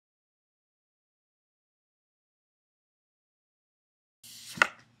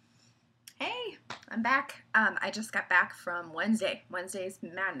I'm back. I just got back from Wednesday. Wednesday's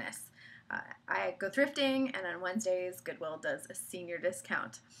madness. I go thrifting, and on Wednesdays, Goodwill does a senior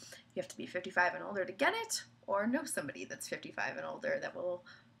discount. You have to be 55 and older to get it, or know somebody that's 55 and older that will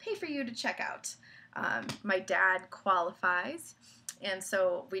pay for you to check out. My dad qualifies, and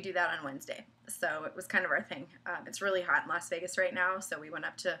so we do that on Wednesday. So it was kind of our thing. It's really hot in Las Vegas right now, so we went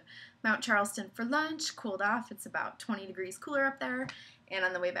up to Mount Charleston for lunch, cooled off. It's about 20 degrees cooler up there, and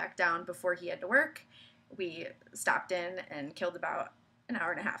on the way back down before he had to work, we stopped in and killed about an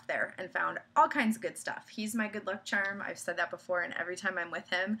hour and a half there and found all kinds of good stuff. He's my good luck charm. I've said that before, and every time I'm with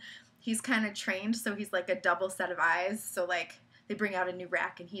him, he's kind of trained, so he's like a double set of eyes. So like they bring out a new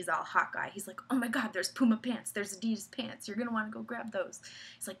rack and he's all Hawkeye. He's like, oh my God, there's Puma pants, there's Adidas pants. You're going to want to go grab those.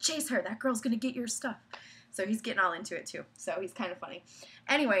 He's like, chase her. That girl's going to get your stuff. So he's getting all into it too. So he's kind of funny.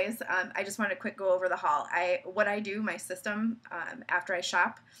 Anyways, I just wanted to quick go over the haul. What I do, my system, after I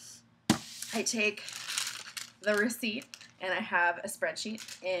shop, I take the receipt and I have a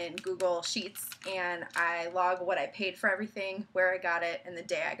spreadsheet in Google Sheets, and I log what I paid for everything, where I got it, and the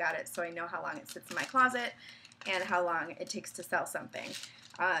day I got it, so I know how long it sits in my closet and how long it takes to sell something.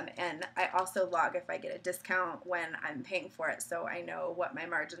 And I also log if I get a discount when I'm paying for it, so I know what my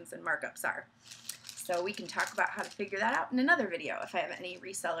margins and markups are. So we can talk about how to figure that out in another video if I have any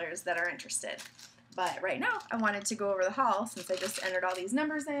resellers that are interested. But right now, I wanted to go over the haul since I just entered all these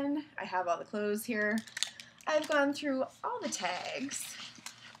numbers in. I have all the clothes here. I've gone through all the tags.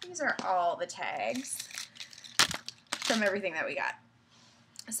 These are all the tags from everything that we got.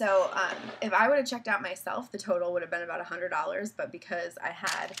 So if I would have checked out myself, the total would have been about $100, but because I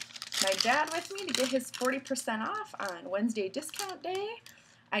had my dad with me to get his 40% off on Wednesday discount day,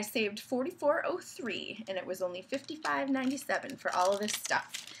 I saved $44.03, and it was only $55.97 for all of this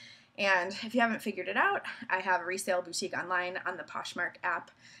stuff. And if you haven't figured it out, I have a resale boutique online on the Poshmark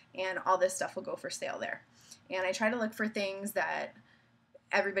app, and all this stuff will go for sale there. And I try to look for things that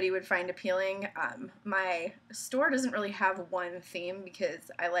everybody would find appealing. My store doesn't really have one theme because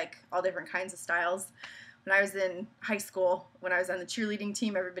I like all different kinds of styles. When I was in high school, when I was on the cheerleading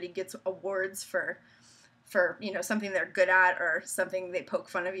team, everybody gets awards for you know, something they're good at or something they poke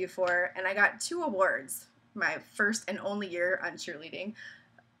fun of you for. And I got 2 awards my first and only year on cheerleading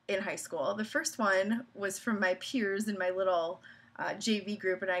in high school. The first one was from my peers in my little JV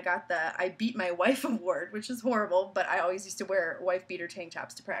group, and I got the I Beat My Wife award, which is horrible, but I always used to wear wife beater tank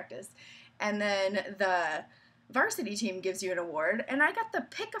tops to practice. And then the varsity team gives you an award, and I got the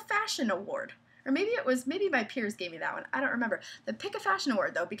Pick a Fashion award. Or maybe my peers gave me that one. I don't remember. The Pick a Fashion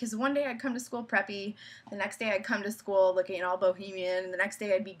award, though, because one day I'd come to school preppy, the next day I'd come to school looking all bohemian, and the next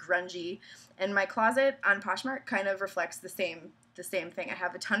day I'd be grungy. And my closet on Poshmark kind of reflects the same thing. I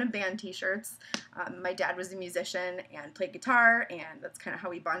have a ton of band t-shirts. My dad was a musician and played guitar, and that's kind of how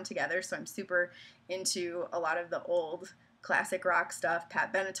we bond together, so I'm super into a lot of the old classic rock stuff.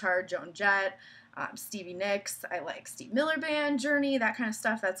 Pat Benatar, Joan Jett, Stevie Nicks. I like Steve Miller Band, Journey, that kind of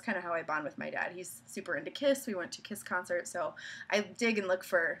stuff. That's kind of how I bond with my dad. He's super into Kiss. We went to Kiss concerts, so I dig and look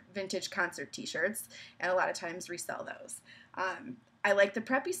for vintage concert t-shirts, and a lot of times resell those. I like the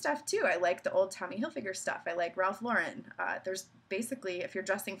preppy stuff too. I like the old Tommy Hilfiger stuff. I like Ralph Lauren. There's basically, if you're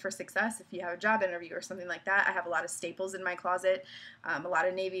dressing for success, if you have a job interview or something like that, I have a lot of staples in my closet, a lot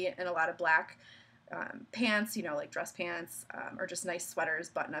of navy and a lot of black pants, you know, like dress pants, or just nice sweaters,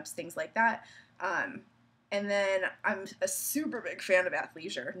 button-ups, things like that. And then I'm a super big fan of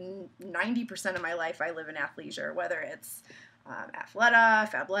athleisure. 90% of my life I live in athleisure, whether it's Athleta,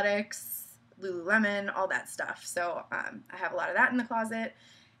 Fabletics, Lululemon, all that stuff. So I have a lot of that in the closet.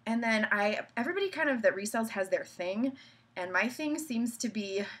 And then everybody kind of that resells has their thing, and my thing seems to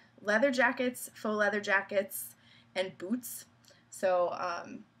be leather jackets, faux leather jackets, and boots. So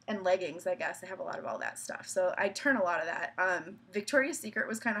and leggings, I guess. I have a lot of all that stuff. So I turn a lot of that. Victoria's Secret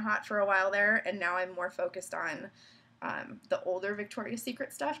was kind of hot for a while there, and now I'm more focused on the older Victoria's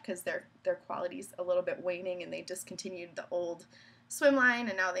Secret stuff because their quality's a little bit waning, and they discontinued the old swim line,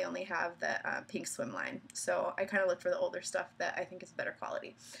 and now they only have the pink swim line. So I kind of look for the older stuff that I think is better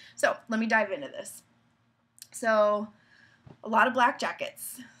quality. So let me dive into this. So a lot of black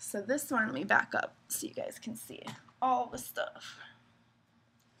jackets. So this one, let me back up so you guys can see all the stuff.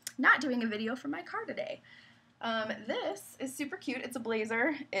 Not doing a video for my car today. This is super cute. It's a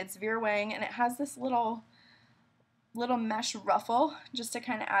blazer. It's Vera Wang, and it has this little mesh ruffle just to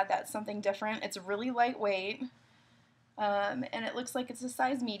kind of add that something different. It's really lightweight. And it looks like it's a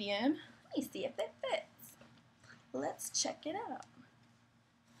size medium. Let me see if it fits. Let's check it out.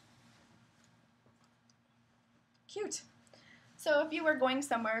 Cute. So if you were going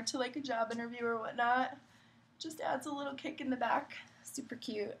somewhere to like a job interview or whatnot, just adds a little kick in the back. Super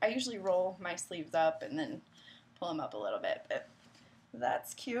cute. I usually roll my sleeves up and then pull them up a little bit, but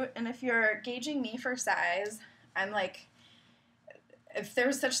that's cute. And if you're gauging me for size, I'm like, if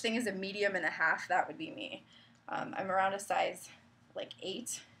there's such thing as a medium and a half, that would be me. I'm around a size like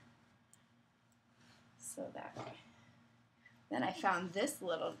 8. So that way. Then I found this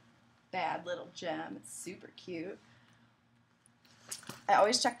little bad little gem. It's super cute. I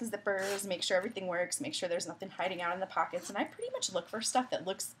always check the zippers, make sure everything works, make sure there's nothing hiding out in the pockets, and I pretty much look for stuff that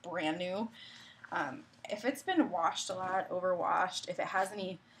looks brand new. If it's been washed a lot, overwashed, if it has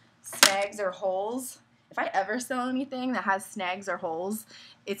any snags or holes, if I ever sell anything that has snags or holes,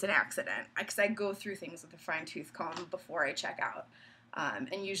 it's an accident, because I go through things with a fine-tooth comb before I check out.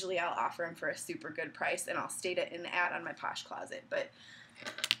 And usually I'll offer them for a super good price, and I'll state it in the ad on my Posh Closet, but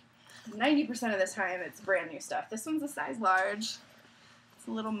 90% of the time it's brand new stuff. This one's a size large. It's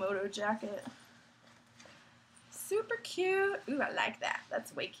a little moto jacket. Super cute. Ooh, I like that.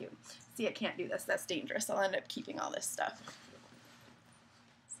 That's way cute. See, I can't do this. That's dangerous. I'll end up keeping all this stuff.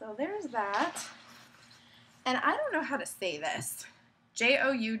 So there's that. And I don't know how to say this.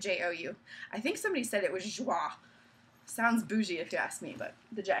 J-O-U, J-O-U. I think somebody said it was joie. Sounds bougie if you ask me, but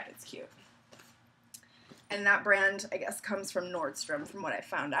the jacket's cute. And that brand, I guess, comes from Nordstrom, from what I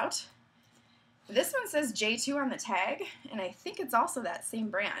found out. This one says J2 on the tag, and I think it's also that same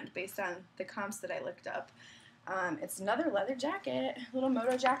brand based on the comps that I looked up. It's another leather jacket, little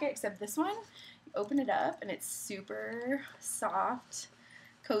moto jacket, except this one, you open it up, and it's super soft,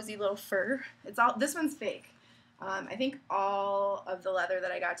 cozy little fur. This one's fake. I think all of the leather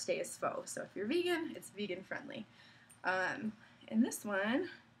that I got today is faux, so if you're vegan, it's vegan friendly. And this one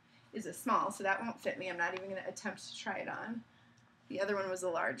is a small, so that won't fit me. I'm not even going to attempt to try it on. The other one was a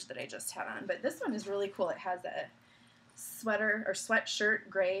large that I just had on, but this one is really cool. It has a sweater or sweatshirt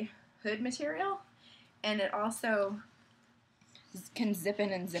gray hood material, and it also can zip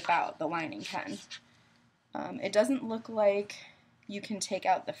in and zip out. The lining can. It doesn't look like you can take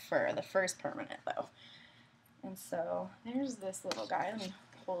out the fur. The fur's permanent though. And so there's this little guy. Let me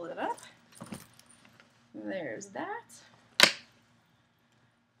hold it up. There's that.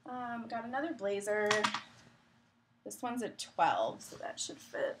 Got another blazer. This one's a 12, so that should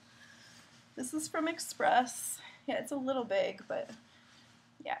fit. This is from Express. Yeah, it's a little big, but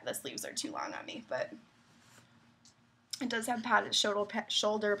yeah, the sleeves are too long on me, but it does have padded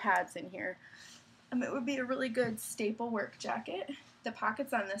shoulder pads in here. It would be a really good staple work jacket. The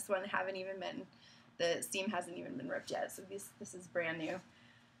pockets on this one haven't even been, the seam hasn't even been ripped yet, so this is brand new.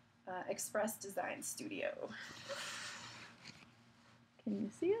 Express Design Studio. Can you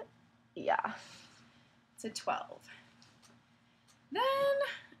see it? Yeah. It's a 12. Then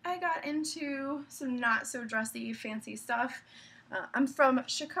I got into some not so dressy, fancy stuff. I'm from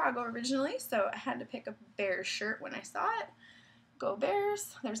Chicago originally, so I had to pick up a Bears shirt when I saw it. Go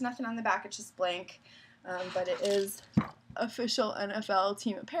Bears. There's nothing on the back, it's just blank, but it is official NFL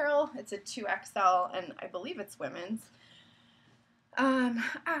team apparel. It's a 2XL, and I believe it's women's.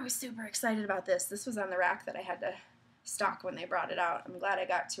 I was super excited about this. This was on the rack that I had to stock when they brought it out. I'm glad I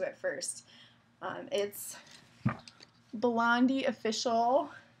got to it first. It's Blondie official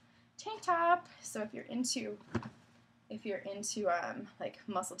tank top. So if you're into like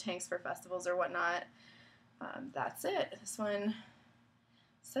muscle tanks for festivals or whatnot, that's it. This one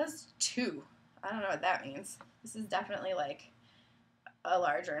says 2. I don't know what that means. This is definitely like a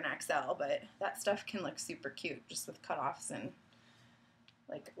large or an XL, but that stuff can look super cute just with cutoffs and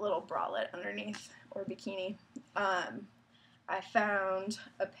like little bralette underneath or bikini. I found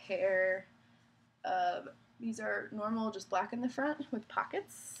a pair of, these are normal, just black in the front with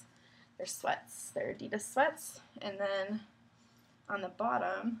pockets. They're sweats, they're Adidas sweats, and then on the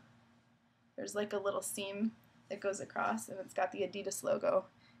bottom there's like a little seam that goes across, and it's got the Adidas logo,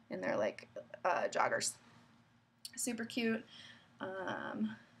 and they're like joggers. Super cute.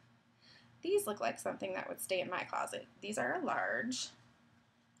 These look like something that would stay in my closet. These are a large.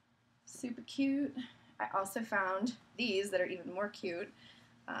 Super cute. I also found these that are even more cute.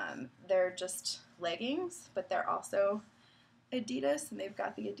 They're just leggings, but they're also Adidas, and they've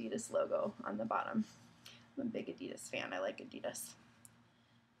got the Adidas logo on the bottom. I'm a big Adidas fan. I like Adidas.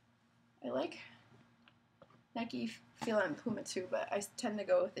 I like Nike, Fila, and Puma too, but I tend to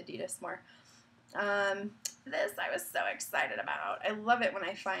go with Adidas more. This I was so excited about. I love it when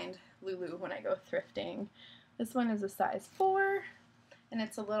I find Lulu when I go thrifting. This one is a size 4, and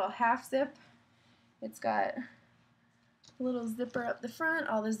it's a little half zip. It's got a little zipper up the front.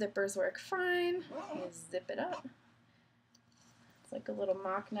 All the zippers work fine. You zip it up. It's like a little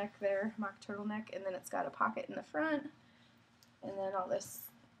mock neck there, mock turtleneck, and then it's got a pocket in the front, and then all this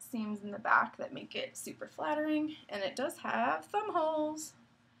seams in the back that make it super flattering, and it does have thumb holes.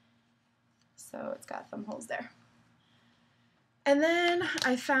 So it's got thumb holes there. And then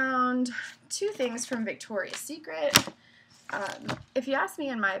I found two things from Victoria's Secret. If you ask me,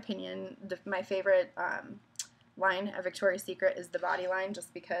 in my opinion, my favorite line of Victoria's Secret is the body line,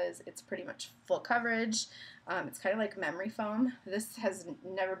 just because it's pretty much full coverage. It's kind of like memory foam. This has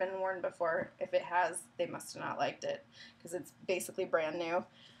never been worn before. If it has, they must have not liked it, because it's basically brand new.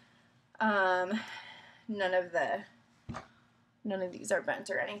 None of these are bent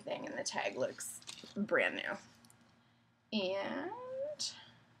or anything, and the tag looks brand new. And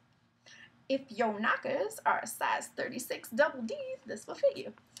if your knockers are a size 36 double D, this will fit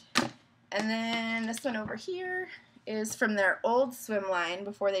you. And then this one over here is from their old swim line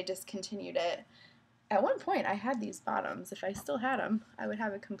before they discontinued it. At one point, I had these bottoms. If I still had them, I would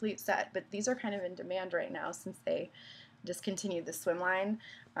have a complete set, but these are kind of in demand right now since they discontinued the swim line.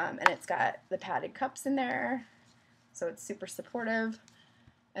 And it's got the padded cups in there, so it's super supportive.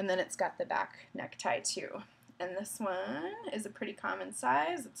 And then it's got the back necktie too. And this one is a pretty common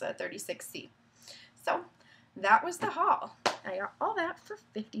size. It's a 36C. So that was the haul. I got all that for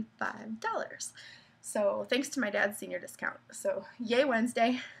 $55. So thanks to my dad's senior discount. So yay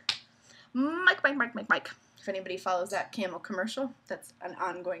Wednesday. Mike. If anybody follows that camel commercial, that's an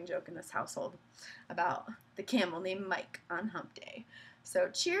ongoing joke in this household about the camel named Mike on Hump Day. So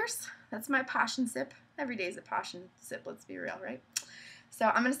cheers. That's my Posh and Sip. Every day is a Posh and Sip, let's be real, right? So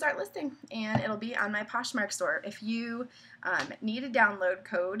I'm going to start listing, and it'll be on my Poshmark store. If you need a download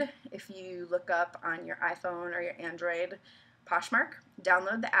code, if you look up on your iPhone or your Android Poshmark,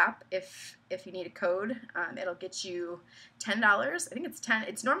 download the app. If you need a code, it'll get you $10. I think it's 10.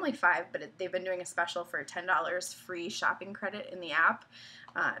 It's normally 5, but they've been doing a special for $10 free shopping credit in the app.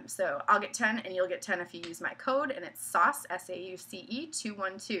 So I'll get 10, and you'll get 10 if you use my code, and it's SAUCE, S-A-U-C-E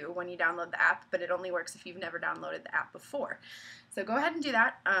 212 when you download the app, but it only works if you've never downloaded the app before. So go ahead and do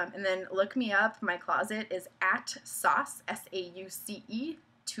that, and then look me up. My closet is at SAUCE, S-A-U-C-E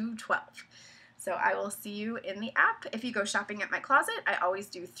 212. So I will see you in the app. If you go shopping at my closet, I always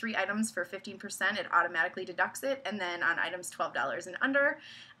do 3 items for 15%. It automatically deducts it. And then on items $12 and under,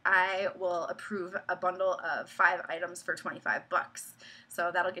 I will approve a bundle of 5 items for $25.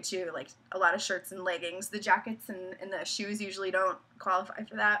 So that'll get you like a lot of shirts and leggings. The jackets and the shoes usually don't qualify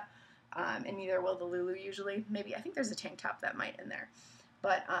for that. And neither will the Lulu usually. Maybe, I think there's a tank top that might in there.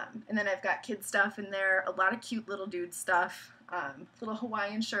 But, and then I've got kid stuff in there, a lot of cute little dude stuff, little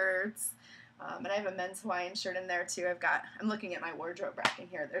Hawaiian shirts. And I have a men's Hawaiian shirt in there too. I'm looking at my wardrobe rack in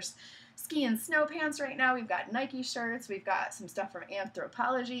here. There's ski and snow pants right now. We've got Nike shirts. We've got some stuff from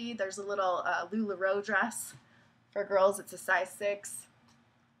Anthropologie. There's a little LuLaRoe dress for girls. It's a size 6.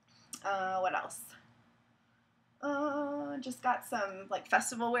 What else? Just got some like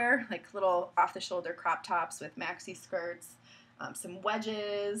festival wear, like little off-the-shoulder crop tops with maxi skirts. Some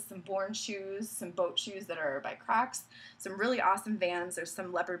wedges, some Born shoes, some boat shoes that are by Crocs, some really awesome Vans. There's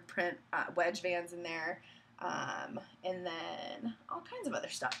some leopard print wedge Vans in there, and then all kinds of other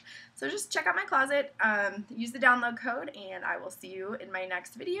stuff. So just check out my closet, use the download code, and I will see you in my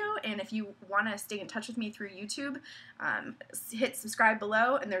next video. And if you want to stay in touch with me through YouTube, hit subscribe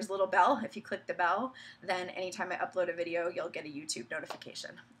below, and there's a little bell. If you click the bell, then anytime I upload a video, you'll get a YouTube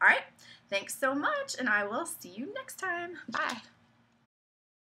notification. All right, thanks so much, and I will see you next time. Bye.